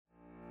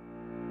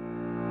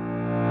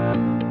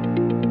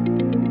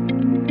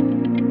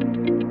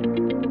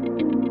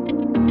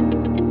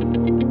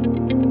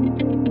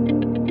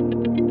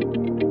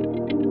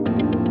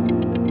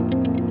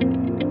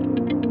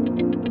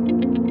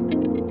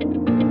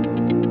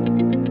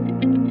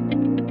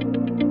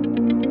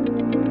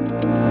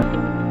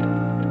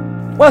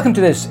Welcome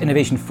to this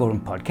Innovation Forum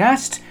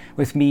podcast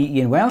with me,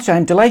 Ian Welsh.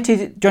 I'm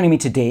delighted joining me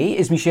today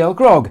is Michelle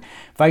Grogg,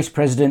 Vice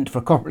President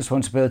for Corporate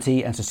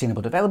Responsibility and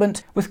Sustainable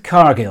Development with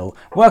Cargill.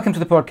 Welcome to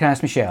the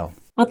podcast, Michelle.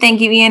 Well,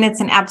 thank you, Ian.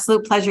 It's an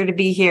absolute pleasure to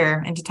be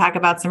here and to talk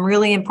about some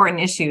really important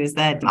issues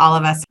that all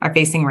of us are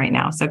facing right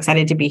now. So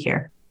excited to be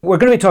here. We're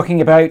going to be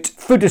talking about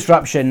food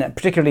disruption,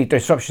 particularly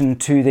disruption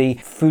to the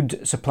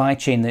food supply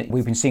chain that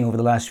we've been seeing over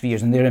the last few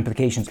years and their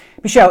implications.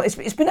 Michelle,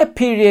 it's been a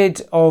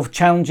period of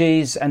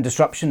challenges and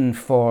disruption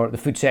for the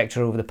food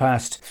sector over the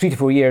past 3 to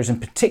 4 years in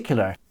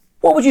particular.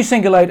 What would you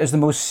single out as the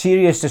most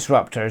serious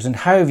disruptors, and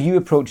how have you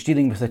approached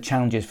dealing with the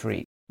challenges for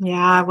each?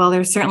 Yeah, well,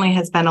 there certainly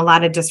has been a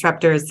lot of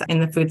disruptors in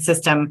the food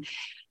system.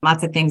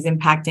 Lots of things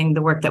impacting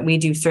the work that we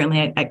do, certainly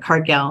at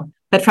Cargill.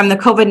 But from the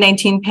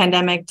COVID-19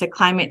 pandemic to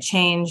climate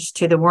change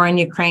to the war in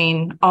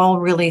Ukraine, all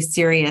really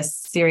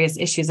serious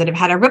issues that have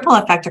had a ripple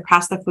effect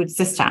across the food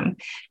system,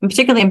 and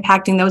particularly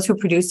impacting those who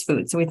produce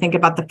food. So we think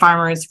about the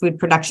farmers, food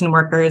production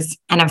workers,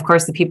 and of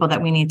course, the people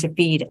that we need to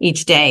feed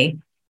each day.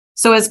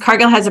 So as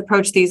Cargill has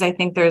approached these, I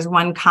think there's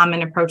one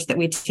common approach that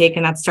we take,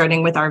 and that's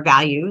starting with our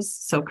values.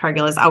 So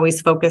Cargill is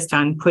always focused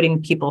on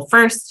putting people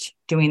first,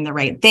 doing the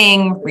right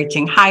thing,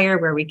 reaching higher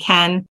where we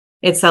can.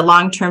 It's a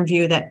long-term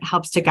view that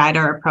helps to guide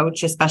our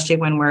approach, especially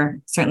when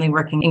we're certainly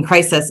working in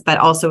crisis, but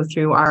also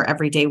through our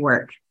everyday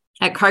work.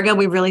 At Cargill,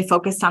 we really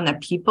focused on the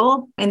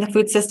people in the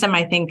food system.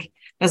 I think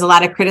there's a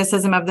lot of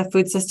criticism of the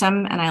food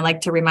system, and I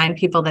like to remind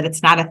people that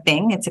it's not a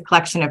thing. It's a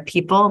collection of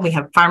people. We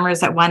have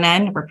farmers at one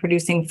end. We're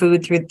producing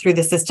food through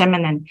the system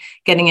and then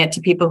getting it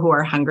to people who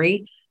are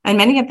hungry. And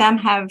many of them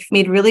have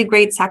made really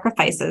great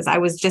sacrifices. I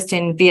was just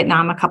in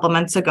Vietnam a couple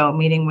months ago,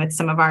 meeting with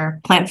some of our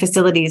plant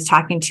facilities,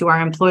 talking to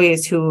our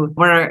employees who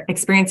were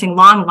experiencing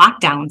long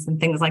lockdowns and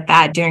things like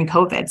that during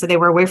COVID. So they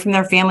were away from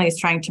their families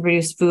trying to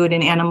produce food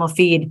and animal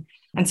feed.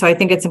 And so I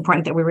think it's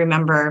important that we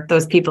remember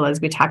those people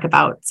as we talk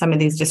about some of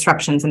these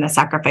disruptions and the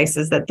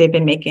sacrifices that they've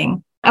been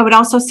making. I would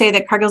also say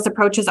that Cargill's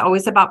approach is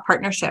always about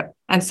partnership.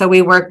 And so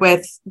we work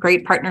with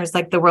great partners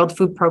like the World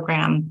Food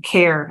Program,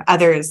 CARE,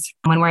 others,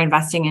 when we're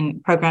investing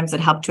in programs that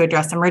help to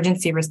address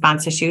emergency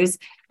response issues,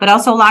 but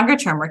also longer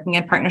term, working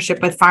in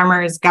partnership with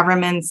farmers,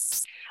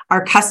 governments,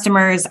 our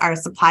customers, our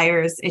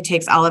suppliers. It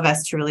takes all of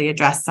us to really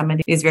address some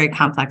of these very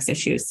complex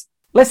issues.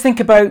 Let's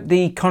think about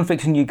the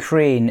conflict in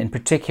Ukraine in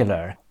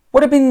particular.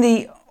 What have been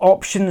the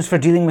options for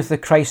dealing with the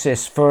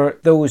crisis for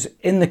those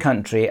in the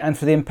country and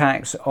for the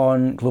impacts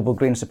on global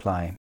grain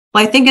supply?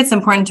 Well, I think it's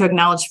important to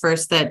acknowledge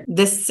first that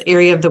this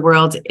area of the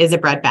world is a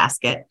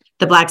breadbasket.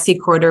 The Black Sea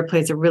corridor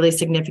plays a really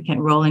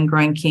significant role in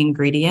growing key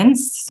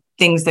ingredients,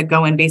 things that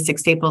go in basic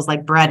staples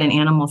like bread and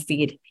animal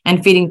feed,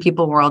 and feeding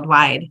people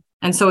worldwide.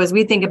 And so as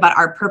we think about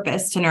our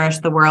purpose to nourish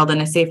the world in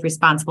a safe,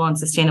 responsible, and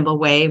sustainable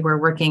way, we're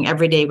working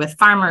every day with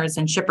farmers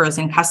and shippers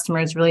and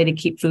customers really to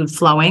keep food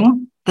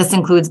flowing. This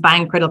includes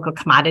buying critical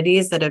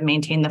commodities that have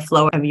maintained the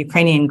flow of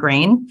Ukrainian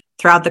grain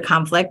throughout the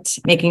conflict,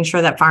 making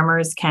sure that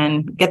farmers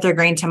can get their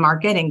grain to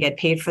market and get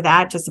paid for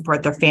that to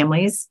support their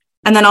families.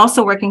 And then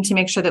also working to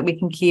make sure that we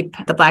can keep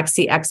the Black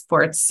Sea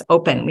exports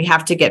open. We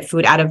have to get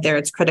food out of there.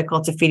 It's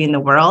critical to feeding the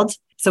world.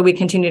 So we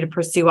continue to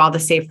pursue all the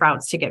safe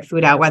routes to get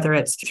food out, whether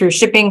it's through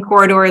shipping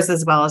corridors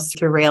as well as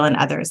through rail and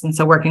others. And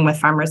so working with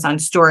farmers on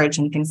storage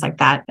and things like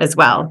that as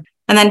well.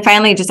 And then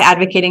finally, just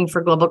advocating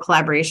for global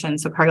collaboration.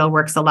 So Cargill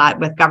works a lot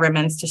with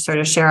governments to sort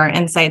of share our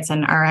insights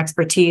and our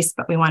expertise,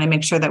 but we want to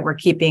make sure that we're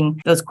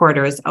keeping those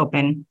corridors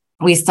open.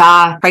 We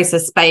saw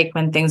prices spike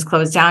when things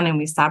closed down, and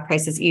we saw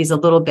prices ease a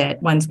little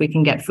bit once we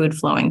can get food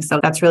flowing. So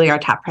that's really our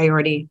top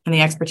priority and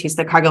the expertise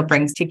that Cargill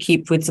brings to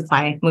keep food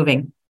supply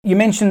moving. You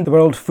mentioned the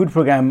World Food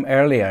Program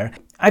earlier.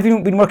 Have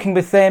you been working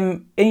with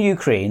them in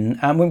Ukraine?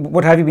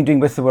 What have you been doing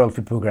with the World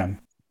Food Program?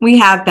 We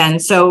have been.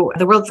 So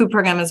the World Food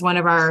Program is one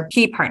of our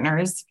key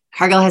partners.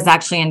 Cargill has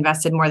actually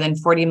invested more than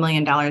 $40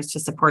 million to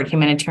support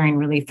humanitarian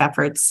relief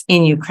efforts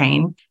in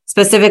Ukraine.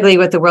 Specifically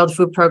with the World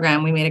Food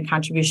Program, we made a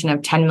contribution of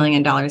 $10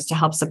 million to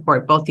help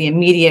support both the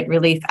immediate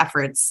relief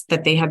efforts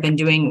that they have been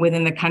doing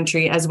within the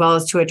country, as well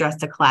as to address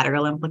the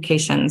collateral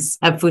implications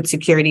of food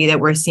security that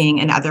we're seeing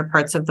in other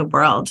parts of the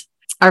world.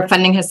 Our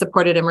funding has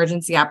supported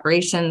emergency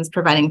operations,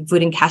 providing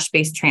food and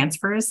cash-based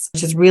transfers,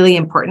 which is really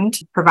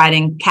important,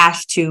 providing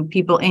cash to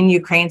people in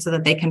Ukraine so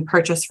that they can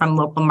purchase from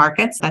local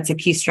markets. That's a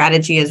key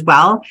strategy as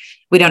well.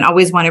 We don't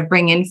always want to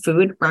bring in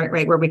food,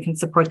 right, where we can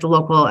support the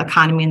local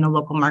economy and the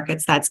local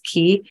markets. That's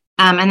key.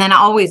 And then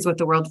always with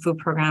the World Food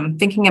Program,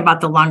 thinking about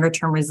the longer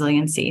term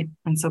resiliency.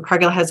 And so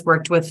Cargill has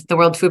worked with the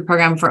World Food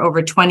Program for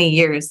over 20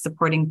 years,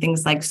 supporting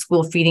things like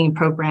school feeding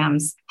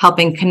programs,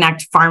 helping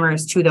connect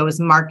farmers to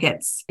those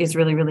markets is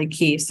really, really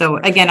key. So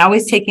again,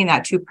 always taking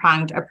that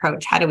two-pronged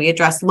approach. How do we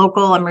address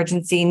local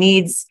emergency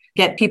needs,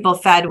 get people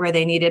fed where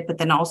they need it, but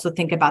then also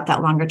think about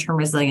that longer term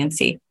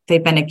resiliency.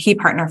 They've been a key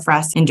partner for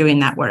us in doing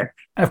that work.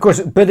 And of course,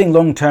 building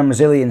long-term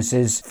resilience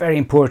is very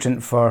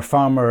important for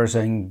farmers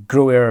and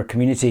grower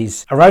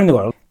communities around the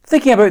world.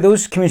 Thinking about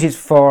those communities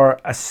for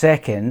a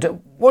second,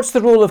 What's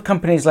the role of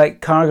companies like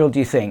Cargill, do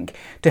you think,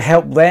 to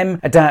help them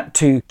adapt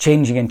to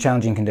changing and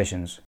challenging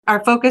conditions?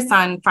 Our focus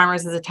on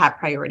farmers is a top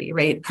priority,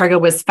 right?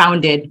 Cargill was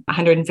founded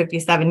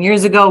 157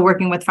 years ago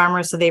working with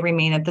farmers, so they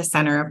remain at the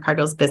center of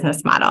Cargill's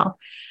business model.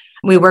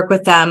 We work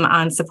with them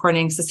on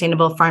supporting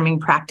sustainable farming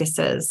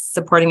practices,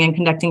 supporting and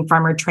conducting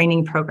farmer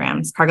training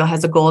programs. Cargill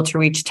has a goal to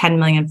reach 10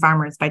 million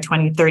farmers by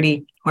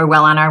 2030. We're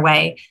well on our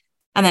way.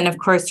 And then, of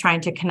course, trying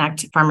to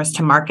connect farmers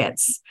to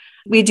markets.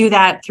 We do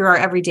that through our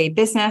everyday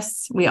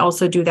business. We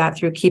also do that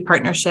through key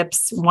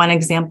partnerships. One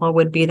example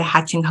would be the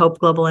Hatching Hope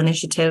Global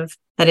Initiative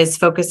that is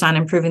focused on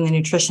improving the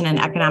nutrition and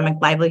economic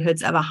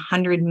livelihoods of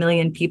 100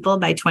 million people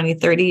by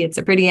 2030. It's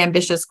a pretty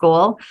ambitious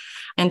goal.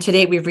 And to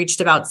date, we've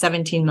reached about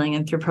 17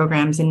 million through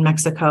programs in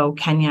Mexico,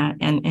 Kenya,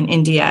 and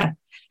India.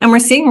 And we're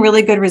seeing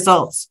really good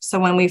results. So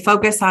when we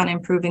focus on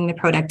improving the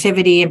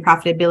productivity and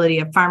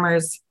profitability of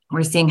farmers,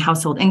 we're seeing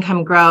household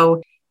income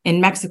grow. In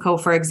Mexico,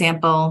 for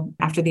example,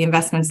 after the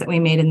investments that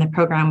we made in the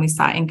program, we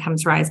saw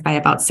incomes rise by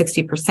about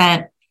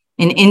 60%.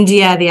 In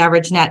India, the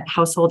average net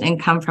household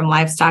income from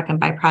livestock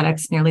and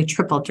byproducts nearly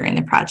tripled during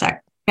the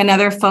project.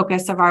 Another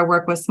focus of our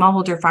work with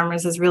smallholder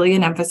farmers is really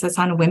an emphasis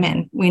on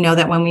women. We know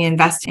that when we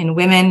invest in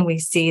women, we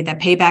see the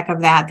payback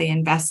of that. They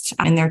invest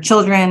in their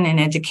children, in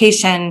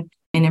education,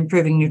 in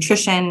improving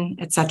nutrition,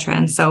 et cetera.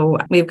 And so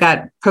we've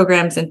got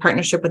programs in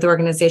partnership with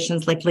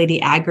organizations like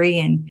Lady Agri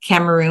in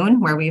Cameroon,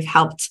 where we've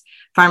helped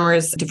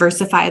farmers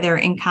diversify their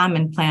income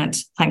and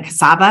plant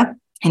cassava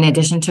in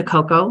addition to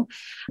cocoa,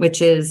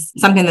 which is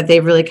something that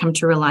they've really come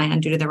to rely on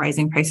due to the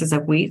rising prices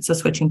of wheat. So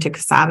switching to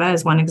cassava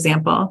is one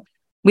example.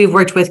 We've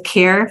worked with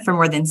CARE for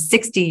more than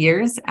 60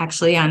 years,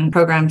 actually, on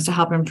programs to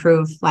help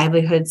improve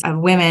livelihoods of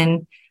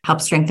women, help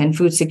strengthen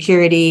food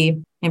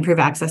security, improve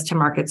access to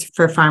markets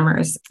for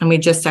farmers. And we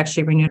just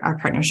actually renewed our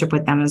partnership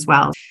with them as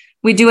well.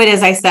 We do it,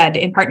 as I said,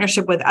 in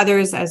partnership with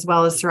others, as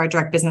well as through our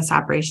direct business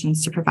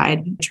operations to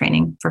provide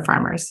training for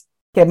farmers.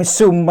 Yeah, I mean,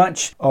 so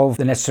much of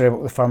the necessary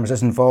work with farmers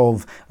does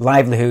involve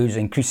livelihoods,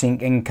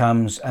 increasing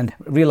incomes, and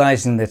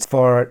realising that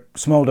for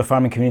smallholder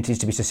farming communities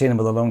to be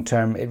sustainable in the long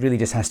term, it really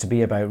just has to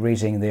be about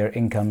raising their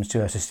incomes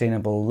to a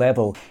sustainable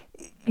level.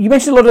 You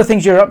mentioned a lot of the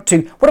things you're up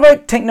to. What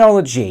about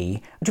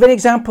technology? Do you have any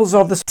examples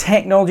of the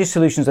technology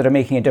solutions that are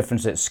making a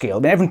difference at scale?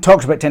 I mean, everyone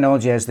talks about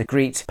technology as the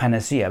great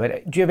panacea,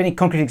 but do you have any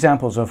concrete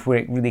examples of where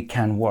it really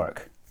can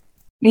work?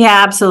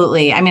 Yeah,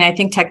 absolutely. I mean, I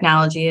think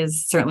technology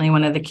is certainly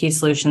one of the key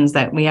solutions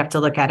that we have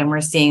to look at, and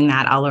we're seeing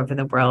that all over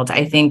the world.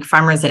 I think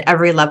farmers at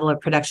every level of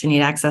production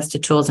need access to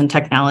tools and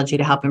technology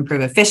to help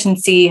improve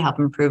efficiency, help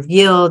improve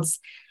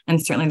yields, and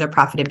certainly their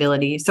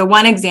profitability. So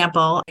one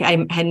example,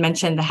 I had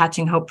mentioned the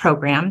Hatching Hope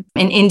program.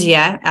 In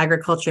India,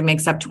 agriculture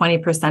makes up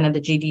 20% of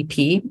the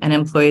GDP and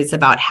employs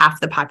about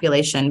half the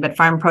population, but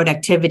farm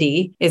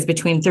productivity is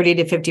between 30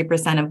 to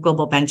 50% of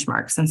global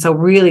benchmarks. And so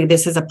really,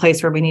 this is a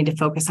place where we need to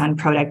focus on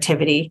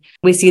productivity.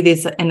 We see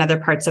this in other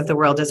parts of the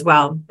world as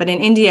well. But in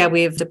India,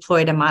 we've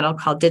deployed a model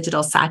called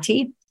Digital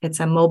Sati.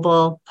 It's a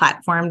mobile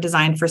platform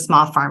designed for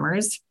small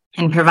farmers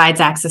and provides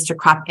access to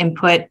crop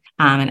input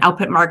and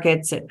output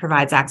markets. It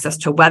provides access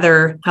to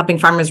weather, helping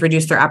farmers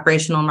reduce their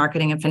operational,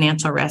 marketing, and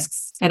financial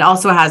risks. It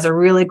also has a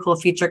really cool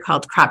feature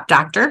called Crop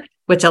Doctor,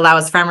 which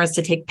allows farmers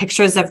to take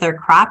pictures of their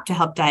crop to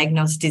help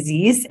diagnose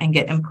disease and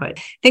get input.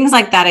 Things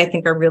like that, I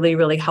think, are really,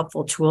 really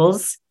helpful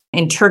tools.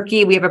 In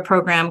Turkey, we have a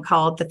program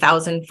called the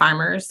 1,000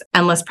 Farmers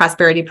Endless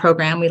Prosperity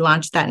Program. We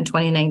launched that in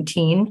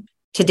 2019.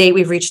 To date,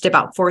 we've reached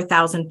about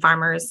 4,000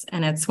 farmers,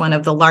 and it's one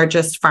of the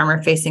largest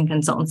farmer-facing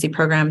consultancy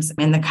programs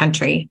in the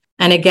country.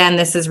 And again,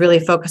 this is really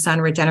focused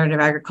on regenerative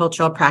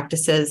agricultural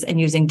practices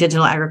and using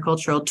digital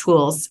agricultural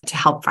tools to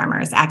help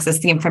farmers access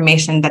the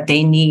information that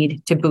they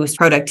need to boost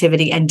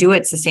productivity and do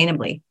it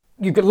sustainably.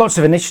 You've got lots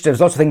of initiatives,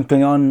 lots of things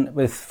going on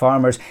with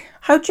farmers.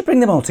 How do you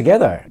bring them all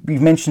together?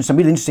 You've mentioned some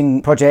really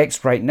interesting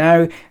projects right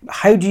now.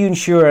 How do you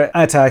ensure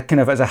at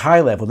a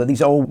high level that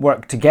these all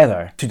work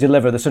together to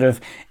deliver the sort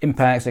of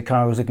impacts that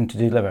Cargill is looking to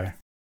deliver?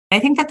 I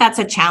think that that's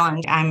a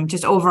challenge.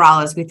 Just overall,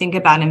 as we think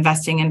about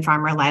investing in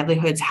farmer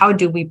livelihoods, how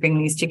do we bring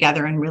these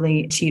together and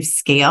really achieve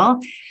scale?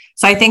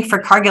 So I think for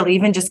Cargill,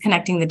 even just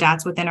connecting the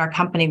dots within our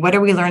company, what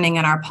are we learning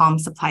in our palm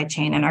supply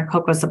chain and our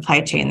cocoa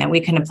supply chain that we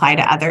can apply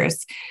to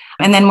others?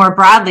 And then more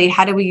broadly,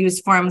 how do we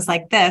use forums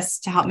like this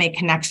to help make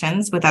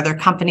connections with other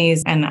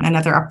companies and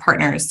other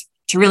partners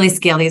to really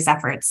scale these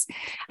efforts?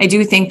 I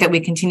do think that we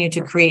continue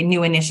to create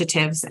new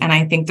initiatives, and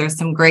I think there's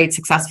some great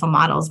successful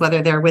models,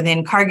 whether they're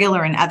within Cargill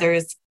or in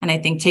others. And I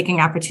think taking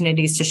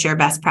opportunities to share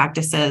best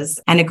practices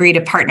and agree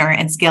to partner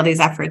and scale these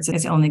efforts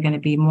is only going to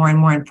be more and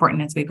more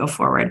important as we go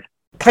forward.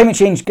 Climate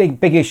change,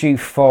 big issue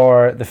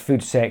for the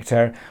food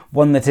sector,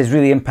 one that is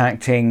really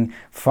impacting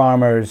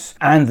farmers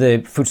and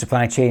the food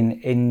supply chain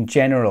in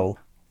general.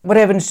 What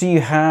evidence do you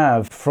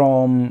have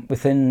from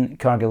within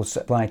Cargill's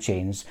supply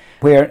chains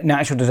where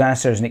natural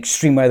disasters and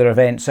extreme weather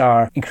events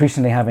are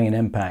increasingly having an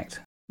impact?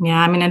 Yeah,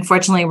 I mean,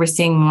 unfortunately, we're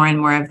seeing more and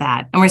more of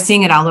that, and we're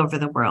seeing it all over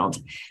the world.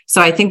 So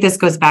I think this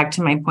goes back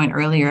to my point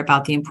earlier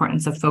about the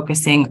importance of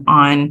focusing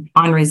on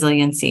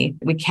resiliency.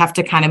 We have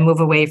to kind of move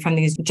away from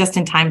these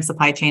just-in-time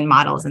supply chain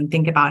models and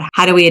think about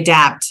how do we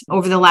adapt.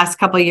 Over the last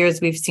couple of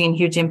years, we've seen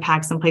huge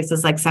impacts in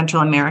places like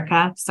Central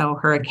America. So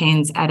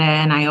hurricanes Eta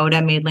and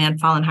Iota made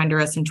landfall in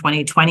Honduras in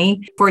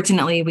 2020.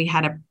 Fortunately, we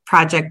had a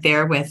project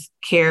there with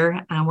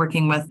CARE,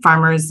 working with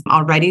farmers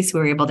already. So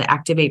we were able to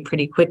activate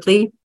pretty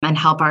quickly and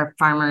help our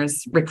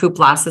farmers recoup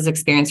losses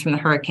experienced from the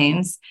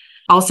hurricanes.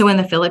 Also in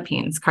the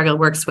Philippines, Cargill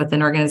works with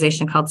an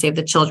organization called Save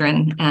the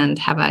Children and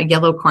have a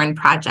yellow corn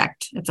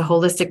project. It's a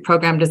holistic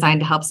program designed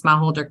to help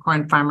smallholder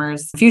corn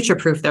farmers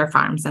future-proof their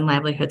farms and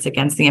livelihoods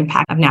against the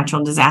impact of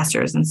natural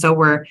disasters. And so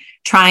we're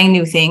trying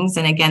new things.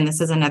 And again,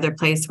 this is another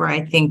place where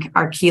I think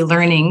our key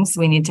learnings,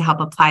 we need to help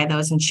apply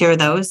those and share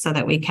those so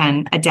that we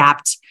can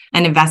adapt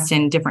and invest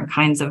in different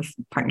kinds of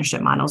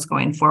partnership models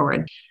going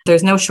forward.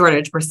 There's no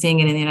shortage. We're seeing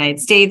it in the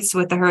United States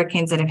with the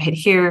hurricanes that have hit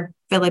here,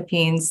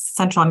 Philippines,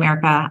 Central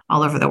America,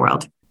 all over the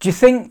world. Do you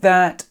think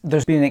that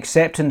there's been an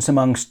acceptance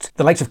amongst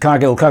the likes of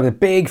Cargill, the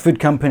big food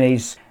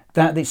companies,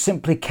 that they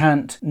simply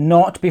can't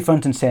not be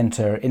front and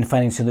centre in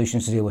finding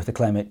solutions to deal with the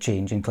climate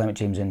change and climate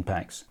change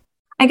impacts?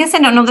 I guess I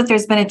don't know that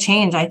there's been a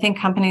change. I think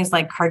companies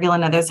like Cargill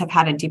and others have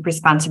had a deep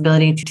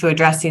responsibility to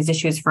address these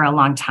issues for a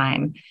long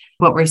time.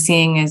 What we're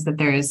seeing is that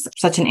there's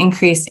such an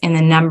increase in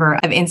the number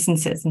of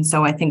instances. And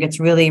so I think it's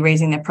really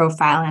raising the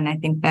profile. And I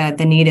think that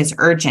the need is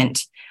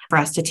urgent for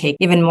us to take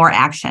even more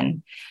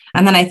action.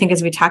 And then I think,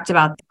 as we talked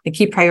about, the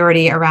key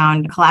priority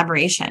around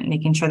collaboration,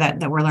 making sure that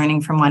we're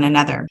learning from one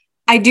another.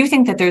 I do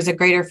think that there's a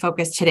greater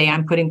focus today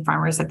on putting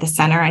farmers at the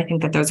center. I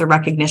think that there's a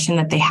recognition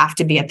that they have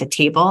to be at the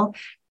table.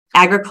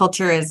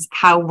 Agriculture is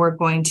how we're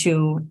going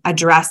to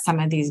address some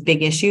of these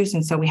big issues.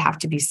 And so we have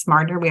to be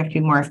smarter. We have to be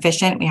more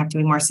efficient. We have to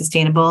be more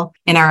sustainable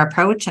in our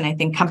approach. And I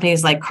think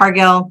companies like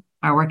Cargill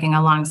are working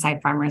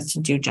alongside farmers to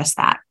do just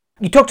that.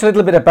 You talked a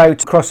little bit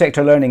about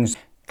cross-sector learnings.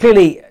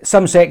 Clearly,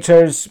 some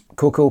sectors,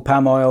 cocoa,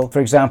 palm oil, for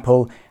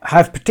example,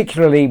 have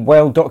particularly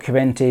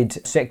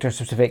well-documented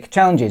sector-specific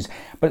challenges.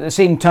 But at the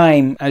same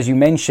time, as you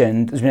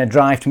mentioned, there's been a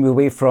drive to move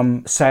away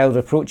from siloed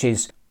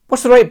approaches.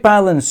 What's the right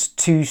balance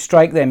to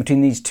strike then between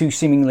these two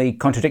seemingly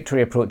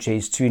contradictory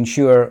approaches to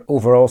ensure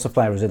overall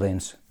supply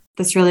resilience?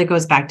 This really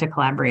goes back to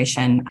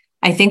collaboration.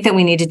 I think that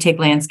we need to take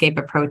landscape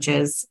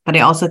approaches, but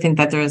I also think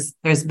that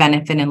there's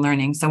benefit in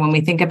learning. So when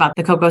we think about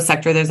the cocoa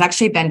sector, there's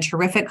actually been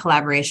terrific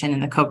collaboration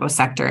in the cocoa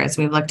sector as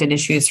we've looked at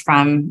issues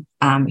from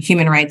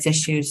human rights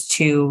issues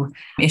to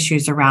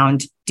issues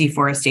around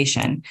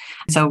deforestation.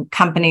 So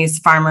companies,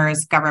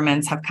 farmers,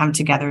 governments have come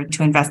together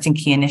to invest in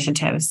key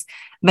initiatives.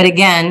 But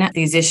again,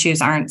 these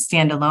issues aren't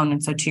standalone.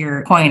 And so to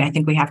your point, I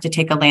think we have to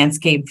take a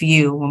landscape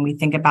view when we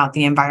think about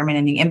the environment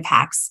and the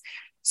impacts.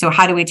 So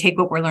how do we take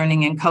what we're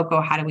learning in cocoa?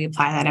 How do we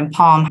apply that in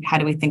palm? How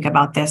do we think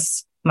about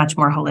this much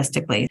more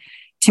holistically?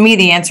 To me,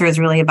 the answer is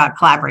really about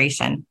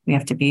collaboration. We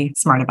have to be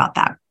smart about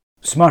that.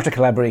 Smarter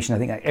collaboration. I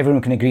think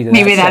everyone can agree that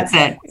maybe that's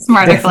it.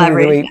 Smarter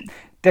collaboration.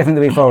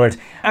 Definitely the way forward.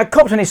 At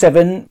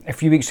COP27 a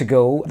few weeks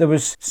ago, there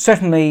was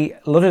certainly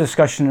a lot of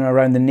discussion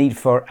around the need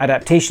for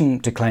adaptation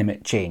to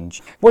climate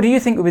change. What do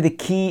you think would be the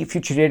key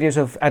future areas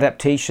of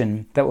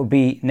adaptation that will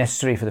be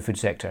necessary for the food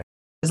sector?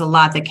 There's a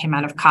lot that came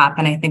out of COP,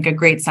 and I think a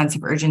great sense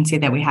of urgency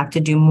that we have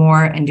to do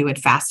more and do it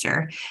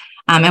faster.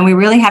 And we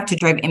really have to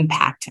drive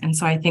impact. And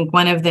so I think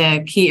one of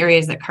the key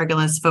areas that Cargill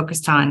is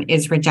focused on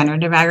is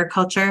regenerative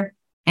agriculture.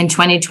 In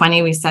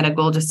 2020, we set a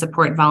goal to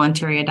support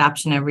voluntary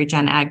adoption of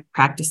regen ag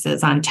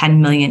practices on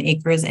 10 million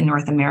acres in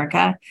North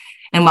America.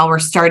 And while we're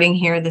starting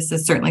here, this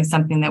is certainly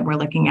something that we're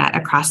looking at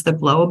across the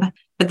globe.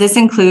 But this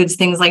includes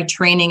things like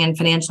training and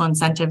financial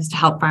incentives to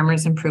help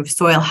farmers improve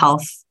soil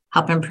health,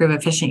 help improve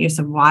efficient use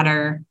of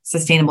water,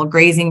 sustainable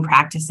grazing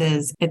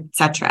practices, et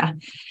cetera.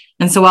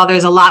 And so while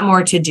there's a lot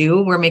more to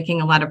do, we're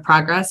making a lot of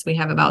progress. We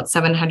have about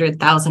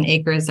 700,000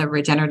 acres of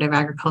regenerative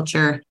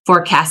agriculture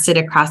forecasted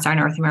across our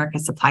North America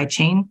supply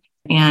chain.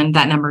 And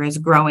that number is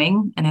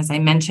growing. And as I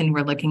mentioned,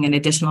 we're looking at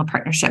additional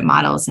partnership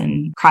models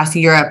across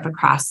Europe,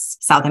 across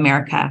South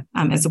America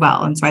as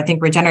well. And so I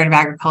think regenerative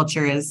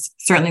agriculture is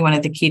certainly one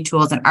of the key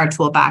tools in our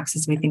toolbox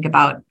as we think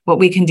about what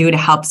we can do to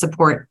help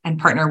support and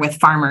partner with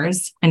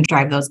farmers and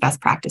drive those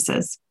best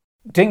practices.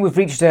 Do you think we've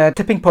reached a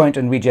tipping point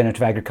in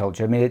regenerative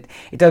agriculture? I mean,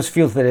 it does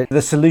feel that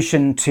the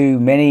solution to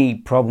many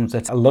problems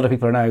that a lot of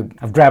people are now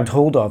have grabbed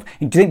hold of.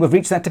 Do you think we've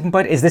reached that tipping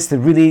point? Is this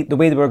really the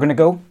way that we're going to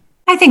go?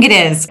 I think it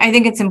is. I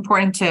think it's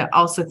important to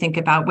also think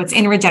about what's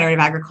in regenerative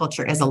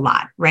agriculture is a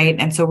lot, right?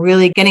 And so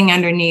really getting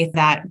underneath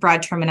that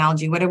broad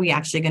terminology, what are we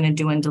actually going to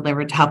do and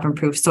deliver to help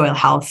improve soil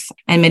health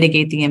and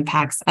mitigate the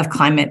impacts of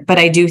climate? But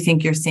I do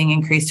think you're seeing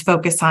increased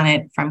focus on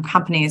it from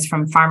companies,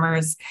 from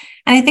farmers.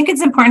 And I think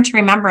it's important to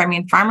remember,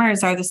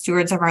 farmers are the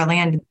stewards of our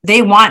land.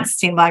 They want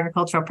sustainable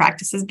agricultural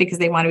practices because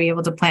they want to be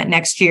able to plant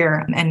next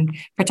year and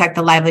protect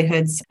the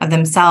livelihoods of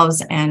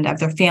themselves and of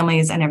their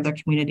families and of their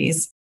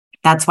communities.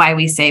 That's why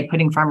we say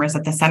putting farmers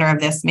at the center of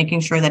this, making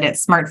sure that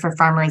it's smart for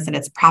farmers, that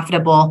it's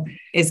profitable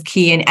is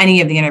key in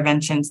any of the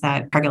interventions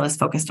that Cargill is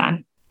focused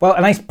on. Well,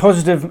 a nice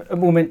positive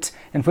moment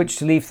in which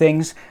to leave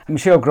things.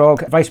 Michelle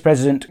Grogg, Vice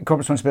President, Corporate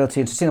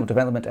Responsibility and Sustainable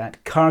Development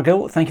at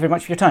Cargill. Thank you very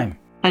much for your time.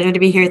 Pleasure to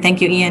be here.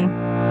 Thank you,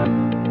 Ian.